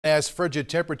As frigid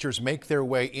temperatures make their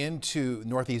way into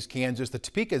northeast Kansas, the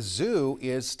Topeka Zoo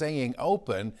is staying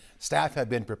open. Staff have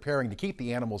been preparing to keep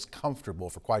the animals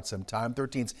comfortable for quite some time.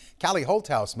 13's Callie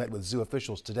Holthouse met with zoo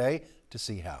officials today to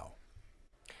see how.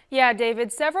 Yeah,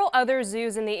 David, several other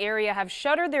zoos in the area have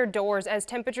shuttered their doors as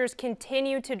temperatures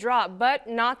continue to drop, but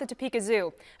not the Topeka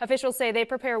Zoo. Officials say they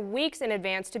prepare weeks in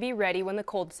advance to be ready when the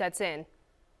cold sets in.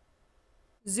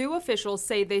 Zoo officials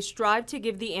say they strive to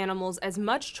give the animals as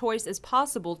much choice as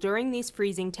possible during these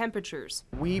freezing temperatures.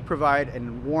 We provide a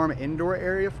warm indoor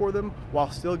area for them while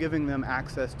still giving them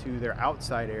access to their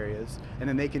outside areas, and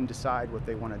then they can decide what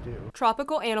they want to do.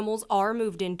 Tropical animals are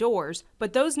moved indoors,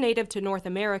 but those native to North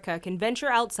America can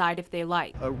venture outside if they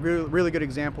like. A really good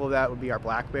example of that would be our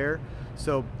black bear.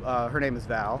 So her name is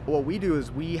Val. What we do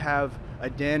is we have a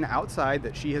den outside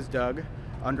that she has dug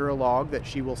under a log that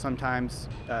she will sometimes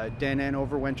den in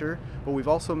over winter, but we've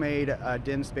also made a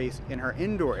den space in her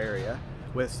indoor area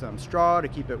with some straw to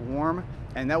keep it warm,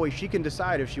 and that way she can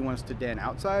decide if she wants to den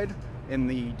outside in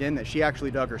the den that she actually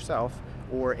dug herself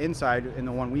or inside in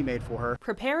the one we made for her.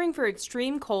 Preparing for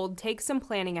extreme cold takes some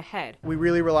planning ahead. We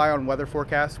really rely on weather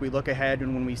forecasts. We look ahead,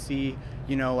 and when we see,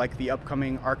 like the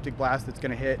upcoming Arctic blast that's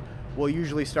going to hit, we'll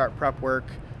usually start prep work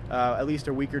at least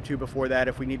a week or two before that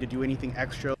if we need to do anything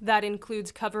extra. That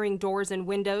includes covering doors and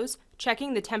windows,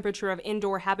 checking the temperature of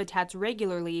indoor habitats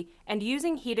regularly, and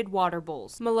using heated water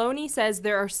bowls. Maloney says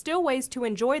there are still ways to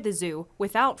enjoy the zoo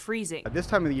without freezing. This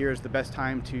time of the year is the best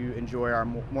time to enjoy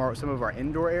some of our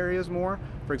indoor areas more.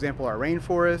 For example, our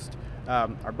rainforest,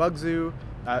 our bug zoo,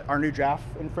 our new Giraffe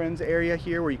and Friends area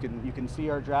here where you can see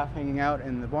our giraffe hanging out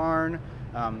in the barn,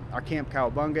 our Camp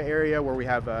Cowabunga area where we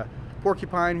have a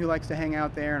porcupine who likes to hang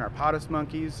out there, and our potus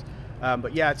monkeys.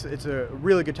 But yeah, it's a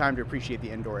really good time to appreciate the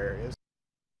indoor areas.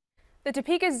 The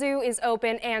Topeka Zoo is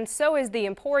open and so is the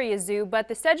Emporia Zoo, but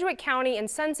the Sedgwick County and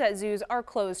Sunset Zoos are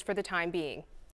closed for the time being.